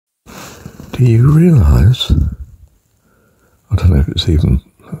Do you realise, I don't know if it's even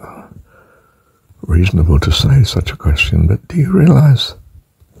reasonable to say such a question, but do you realise?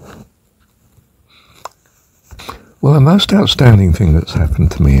 Well, the most outstanding thing that's happened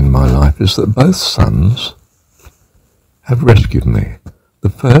to me in my life is that both sons have rescued me.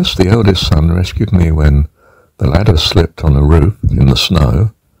 The first, the eldest son, rescued me when the ladder slipped on a roof in the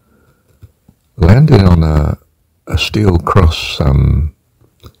snow, landed on a steel cross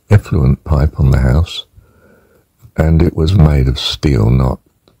effluent pipe on the house, and it was made of steel, not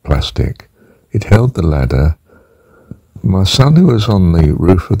plastic. It held the ladder. My son, who was on the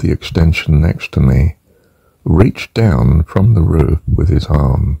roof of the extension next to me, reached down from the roof with his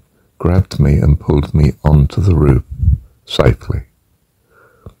arm, grabbed me and pulled me onto the roof safely.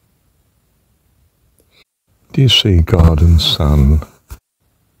 Do you see, God and Son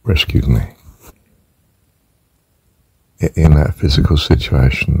rescued me in that physical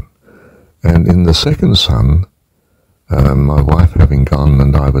situation. And in the second son, my wife having gone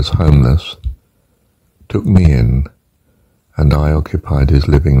and I was homeless, took me in, and I occupied his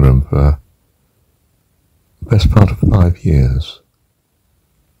living room for the best part of 5 years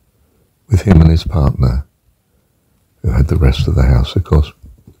with him and his partner, who had the rest of the house, of course.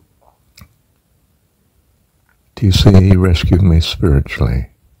 Do you see, he rescued me spiritually.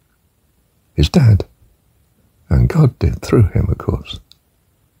 His dad. And God did through him, of course.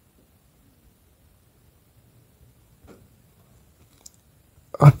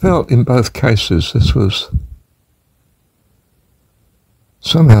 I felt in both cases this was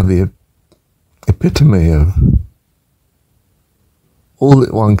somehow the epitome of all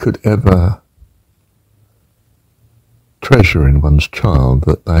that one could ever treasure in one's child,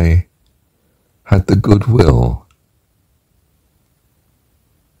 that they had the goodwill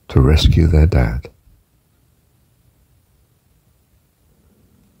to rescue their dad.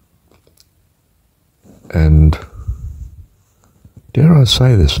 And dare I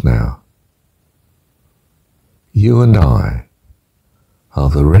say this now, you and I are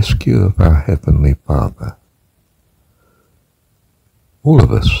the rescue of our Heavenly Father. All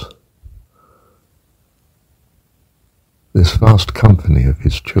of us. This vast company of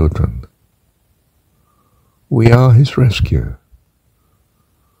his children. We are his rescue,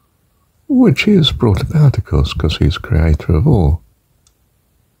 which he has brought about, of course, because he is creator of all.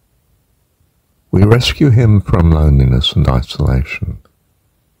 We rescue him from loneliness and isolation.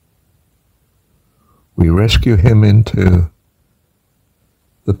 We rescue him into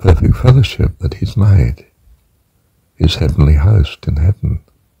the perfect fellowship that he's made, his heavenly host in heaven.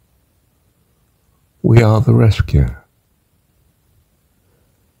 We are the rescue.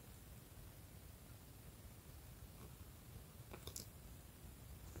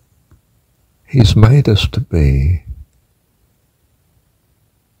 He's made us to be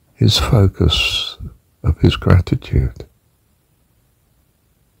his focus of his gratitude.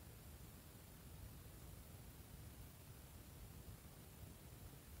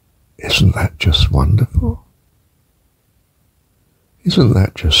 Isn't that just wonderful? Isn't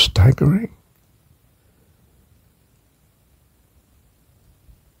that just staggering?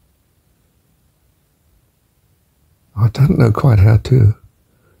 I don't know quite how to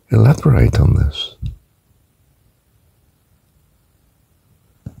elaborate on this.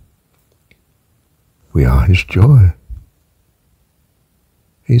 We are his joy.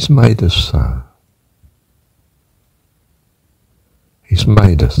 He's made us so. He's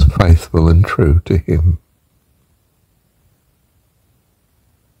made us faithful and true to him.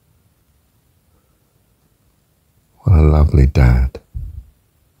 What a lovely dad.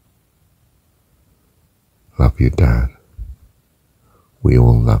 Love you, Dad. We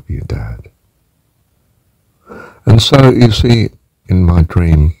all love you, Dad. And so, you see, in my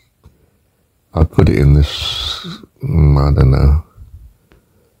dream, I put it in this, I don't know,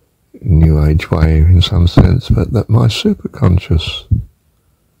 New Age way in some sense, but that my superconscious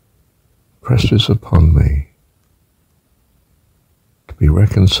presses upon me to be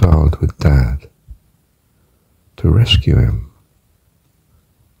reconciled with Dad, to rescue him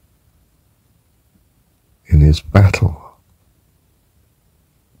in his battle,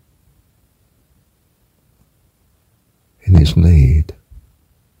 in his need.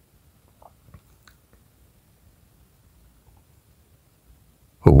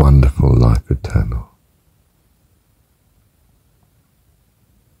 A wonderful life eternal.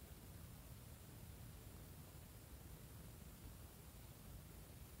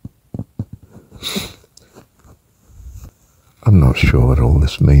 I'm not sure what all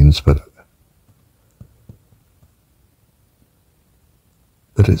this means, but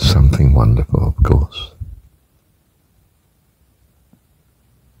that it's something wonderful, of course.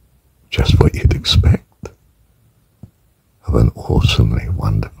 Just what you expect of an awesomely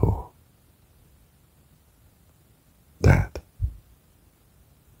wonderful dad.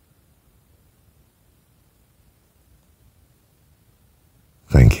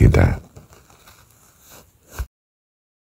 Thank you, Dad.